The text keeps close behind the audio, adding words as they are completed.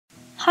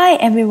Hi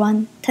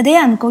everyone, today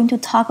I'm going to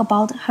talk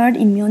about herd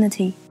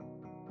immunity.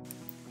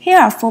 Here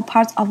are 4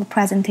 parts of the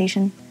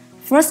presentation.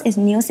 First is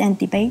news and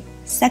debate,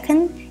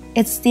 second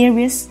is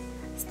theories,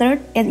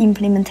 third is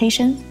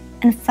implementation,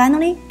 and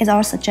finally is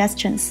our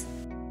suggestions.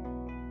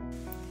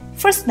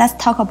 First, let's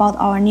talk about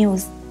our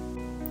news.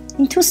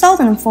 In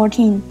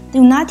 2014, the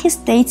United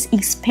States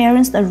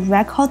experienced a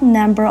record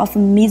number of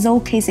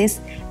measles cases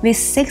with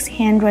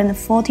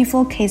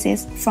 644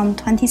 cases from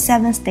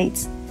 27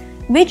 states,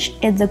 which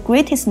is the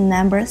greatest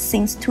number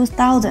since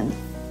 2000.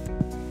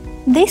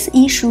 This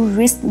issue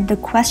raised the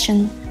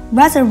question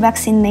whether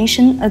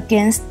vaccination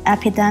against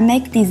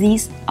epidemic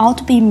disease ought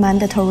to be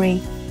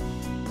mandatory.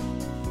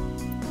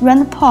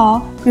 Rand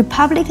Paul,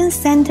 Republican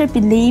senator,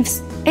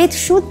 believes it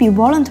should be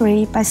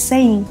voluntary by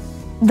saying,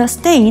 "The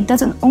state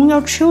doesn't own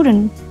your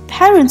children,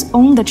 parents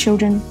own the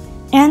children,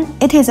 and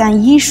it is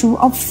an issue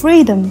of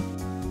freedom."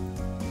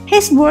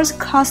 His words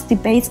caused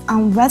debates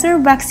on whether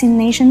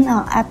vaccination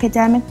on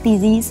epidemic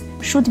disease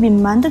should be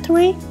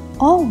mandatory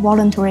or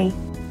voluntary.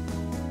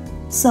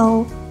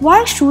 So,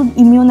 why should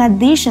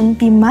immunization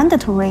be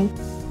mandatory?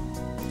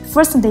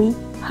 Firstly,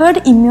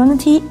 herd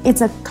immunity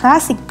is a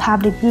classic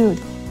public good,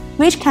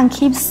 which can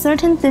keep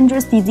certain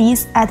dangerous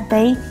diseases at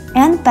bay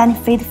and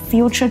benefit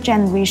future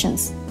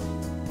generations.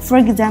 For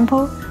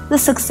example, the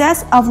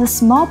success of the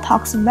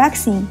smallpox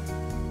vaccine.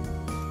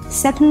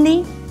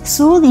 Secondly,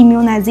 through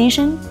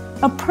immunization,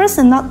 a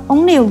person not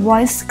only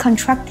avoids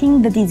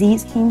contracting the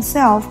disease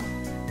himself,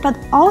 but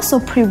also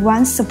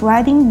prevents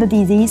spreading the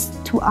disease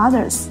to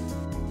others.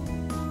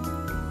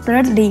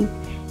 Thirdly,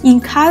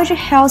 encourage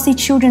healthy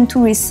children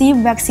to receive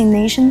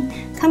vaccination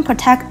can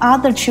protect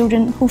other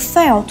children who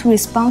fail to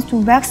respond to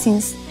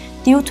vaccines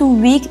due to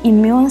weak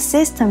immune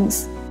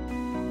systems.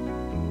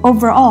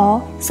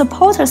 Overall,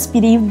 supporters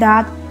believe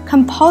that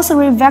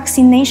compulsory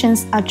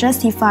vaccinations are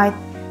justified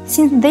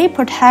since they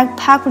protect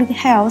public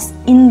health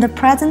in the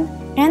present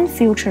and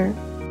future.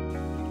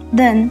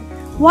 Then,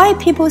 why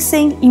people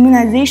think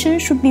immunization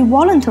should be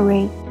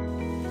voluntary?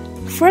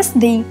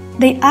 Firstly,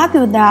 they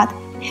argue that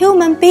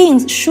human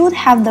beings should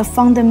have the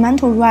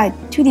fundamental right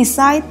to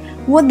decide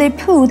what they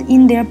put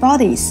in their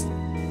bodies.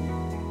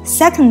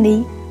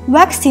 Secondly,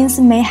 vaccines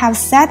may have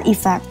side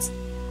effects.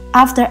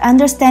 After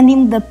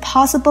understanding the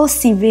possible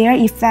severe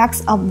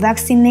effects of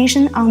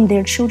vaccination on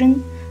their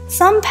children,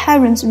 some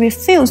parents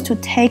refuse to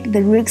take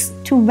the risk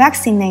to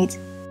vaccinate.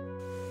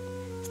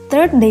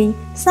 Thirdly,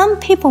 some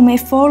people may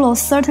follow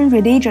certain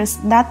religions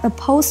that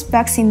oppose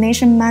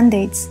vaccination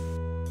mandates.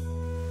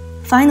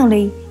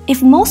 Finally,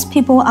 if most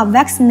people are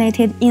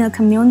vaccinated in a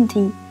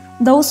community,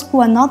 those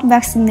who are not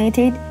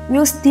vaccinated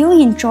will still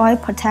enjoy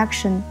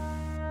protection.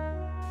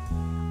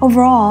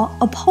 Overall,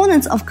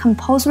 opponents of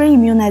compulsory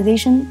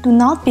immunization do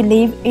not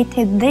believe it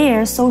is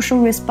their social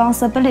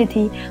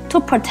responsibility to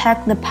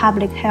protect the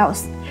public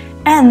health,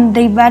 and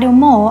they value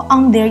more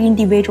on their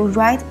individual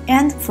right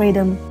and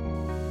freedom.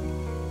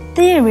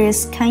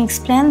 Theories can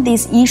explain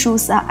these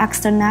issues are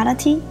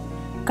externality,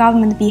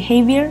 government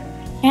behavior,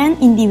 and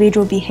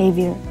individual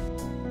behavior.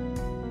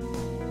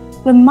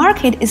 When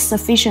market is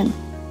sufficient,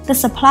 the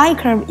supply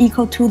curve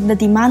equal to the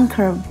demand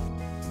curve.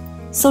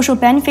 Social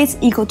benefits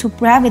equal to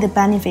private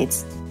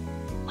benefits.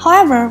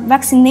 However,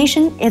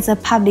 vaccination is a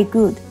public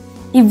good.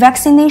 If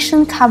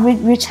vaccination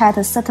coverage reaches at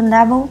a certain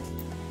level,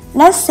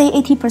 let's say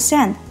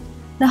 80%,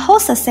 the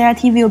whole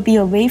society will be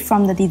away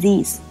from the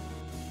disease.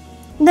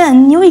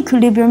 Then, new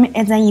equilibrium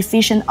is an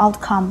efficient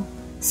outcome.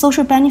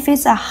 Social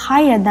benefits are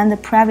higher than the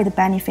private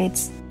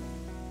benefits.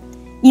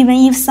 Even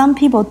if some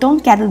people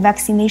don't get the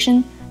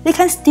vaccination, they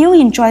can still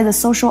enjoy the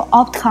social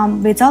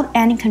outcome without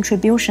any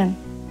contribution.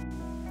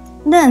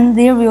 Then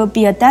there will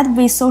be a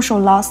deadweight social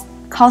loss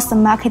caused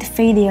market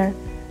failure.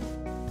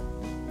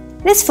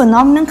 This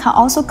phenomenon can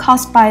also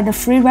caused by the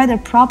free rider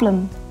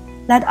problem.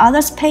 Let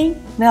others pay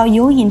while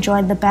you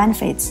enjoy the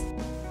benefits.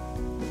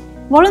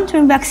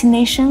 Voluntary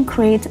vaccination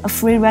creates a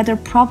free rider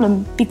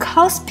problem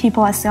because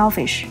people are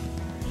selfish.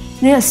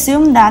 They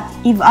assume that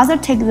if others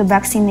take the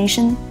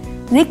vaccination,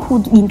 they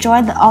could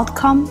enjoy the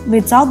outcome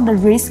without the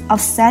risk of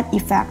side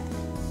effect.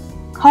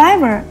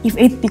 However, if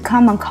it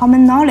becomes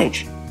common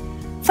knowledge,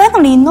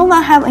 finally no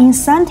one has an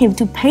incentive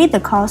to pay the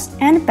cost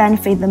and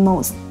benefit the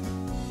most.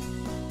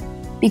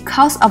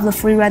 Because of the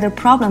free rider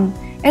problem,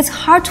 it's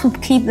hard to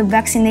keep the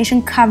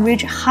vaccination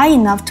coverage high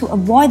enough to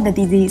avoid the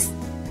disease.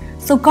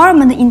 So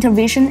government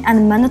intervention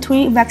and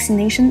mandatory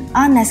vaccination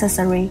are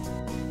necessary.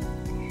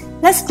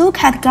 Let's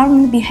look at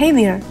government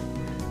behavior.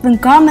 When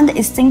government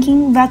is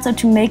thinking whether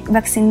to make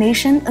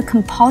vaccination a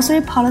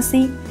compulsory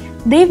policy,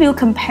 they will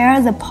compare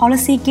the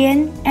policy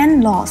gain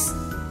and loss.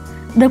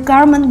 The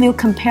government will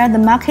compare the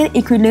market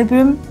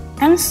equilibrium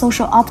and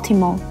social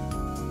optimal.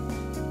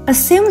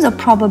 Assume the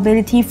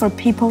probability for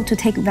people to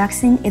take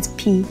vaccine is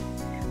P.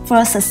 For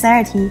a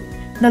society,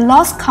 the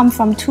loss comes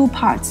from 2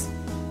 parts.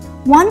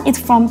 One is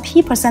from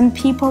P%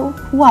 people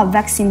who are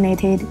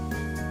vaccinated.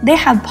 They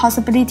have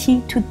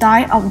possibility to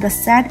die of the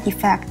side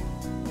effect.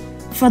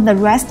 For the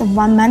rest,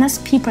 1 minus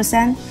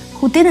P%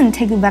 who didn't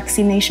take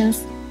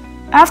vaccinations,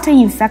 after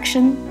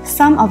infection,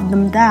 some of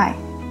them die.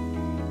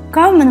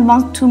 Government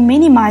wants to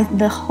minimize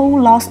the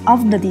whole loss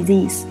of the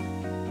disease.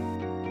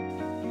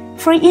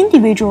 For an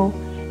individual,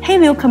 he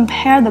will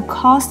compare the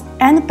cost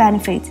and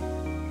benefit.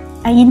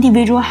 An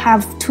individual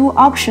has two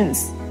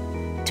options: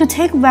 to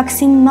take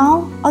vaccine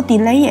now or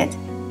delay it.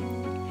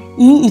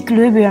 In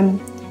equilibrium,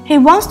 he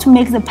wants to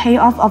make the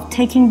payoff of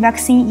taking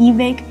vaccine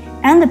EVIC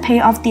and the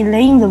payoff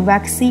delaying the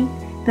vaccine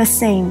the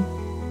same.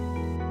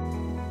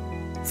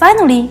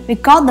 Finally, we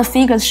got the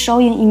figures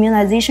showing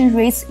immunization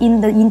rates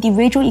in the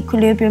individual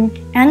equilibrium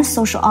and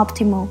social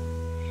optimal.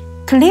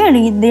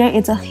 Clearly, there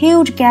is a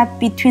huge gap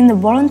between the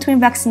voluntary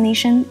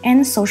vaccination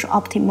and social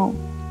optimal.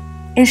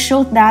 It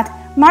shows that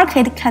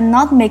market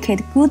cannot make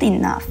it good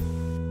enough.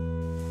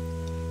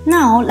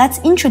 Now, let's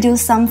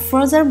introduce some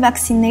further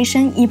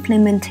vaccination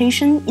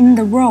implementation in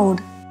the world.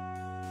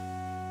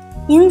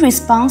 In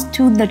response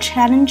to the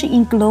challenge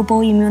in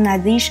global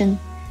immunization,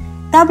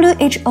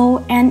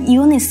 WHO and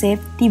UNICEF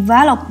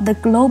developed the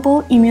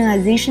Global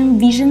Immunization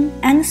Vision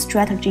and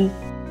Strategy.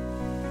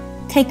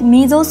 Take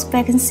measles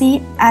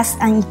vaccine as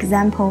an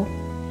example.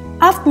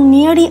 After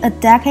nearly a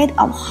decade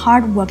of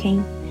hard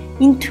working,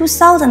 in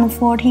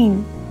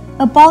 2014,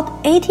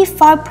 about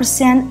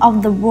 85%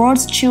 of the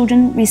world's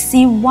children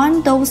received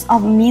one dose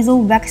of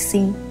measles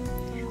vaccine.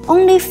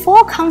 Only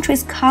 4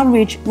 countries'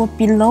 coverage was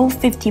below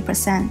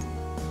 50%.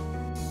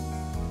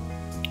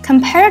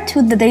 Compared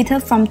to the data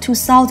from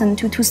 2000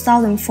 to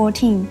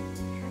 2014,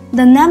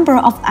 the number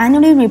of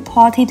annually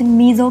reported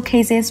measles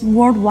cases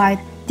worldwide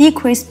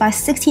decreased by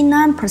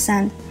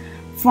 69%,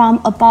 from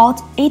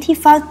about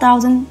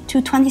 85,000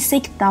 to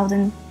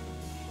 26,000,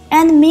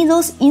 and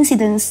measles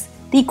incidence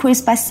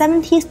decreased by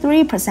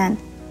 73%,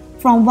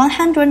 from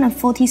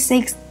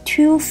 146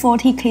 to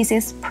 40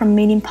 cases per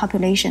million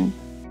population.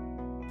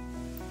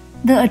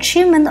 The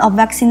achievement of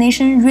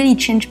vaccination really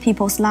changed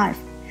people's lives.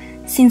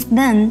 Since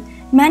then,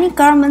 many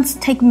governments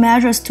take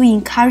measures to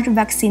encourage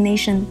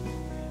vaccination.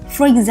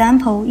 For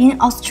example, in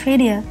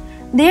Australia,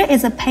 there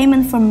is a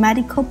payment for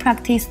medical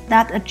practice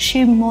that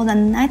achieved more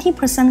than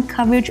 90%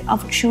 coverage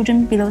of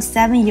children below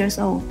 7 years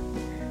old.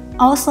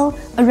 Also,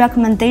 a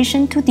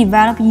recommendation to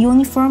develop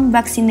uniform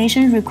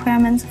vaccination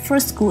requirements for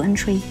school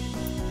entry.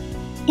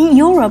 In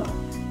Europe,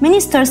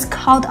 ministers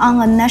called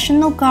on a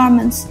national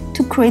governments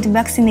to create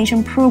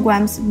vaccination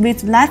programs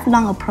with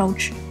lifelong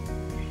approach.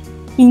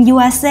 In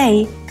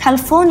USA,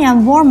 California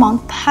and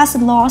Vermont passed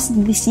laws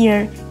this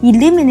year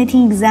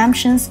eliminating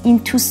exemptions in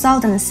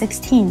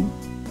 2016.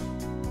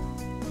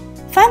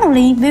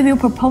 Finally, we will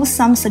propose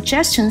some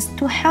suggestions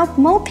to help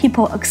more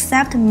people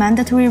accept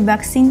mandatory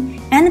vaccine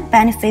and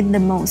benefit the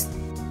most.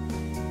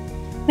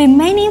 We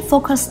mainly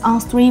focus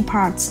on 3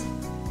 parts: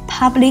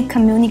 public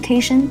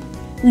communication,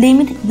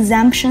 limit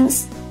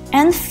exemptions,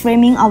 and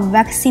framing of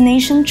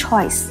vaccination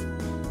choice.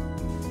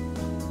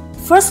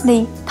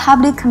 Firstly,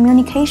 public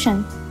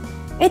communication.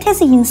 It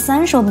is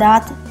essential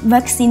that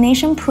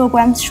vaccination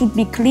programs should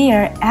be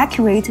clear,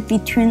 accurate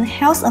between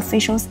health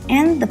officials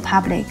and the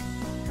public.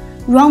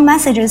 Wrong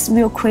messages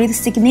will create a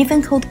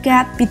significant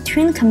gap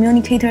between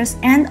communicators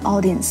and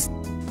audience.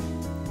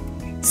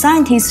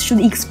 Scientists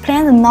should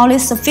explain the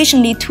knowledge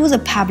sufficiently to the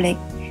public,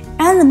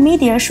 and the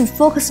media should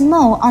focus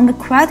more on the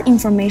correct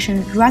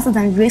information rather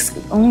than risk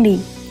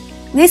only.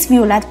 This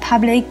will let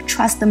public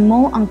trust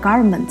more on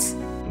governments.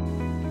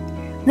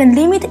 Then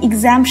limit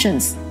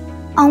exemptions.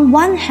 On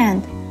one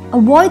hand,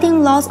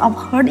 avoiding loss of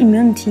herd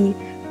immunity,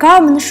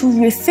 government should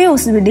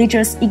refuse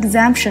religious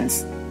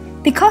exemptions,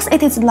 because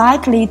it is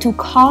likely to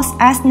cause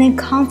ethnic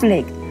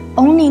conflict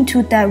owing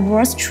to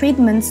diverse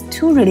treatments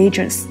to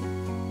religions.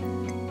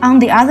 On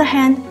the other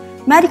hand,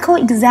 medical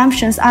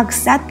exemptions are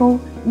acceptable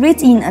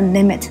within a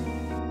limit.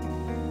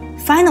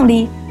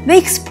 Finally, we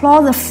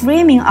explore the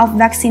framing of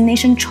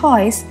vaccination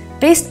choice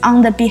based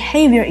on the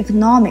behavior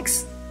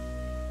economics.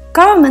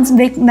 Governments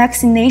make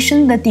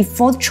vaccination the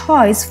default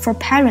choice for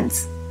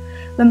parents.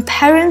 When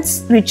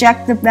parents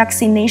reject the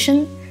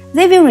vaccination,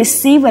 they will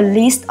receive a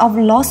list of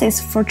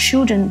losses for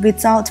children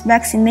without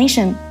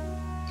vaccination.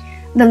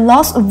 The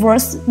loss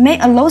averse may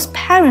allow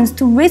parents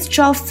to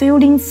withdraw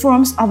filling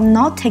forms of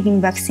not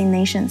taking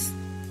vaccinations.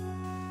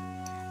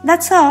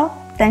 That's all.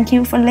 Thank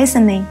you for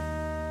listening.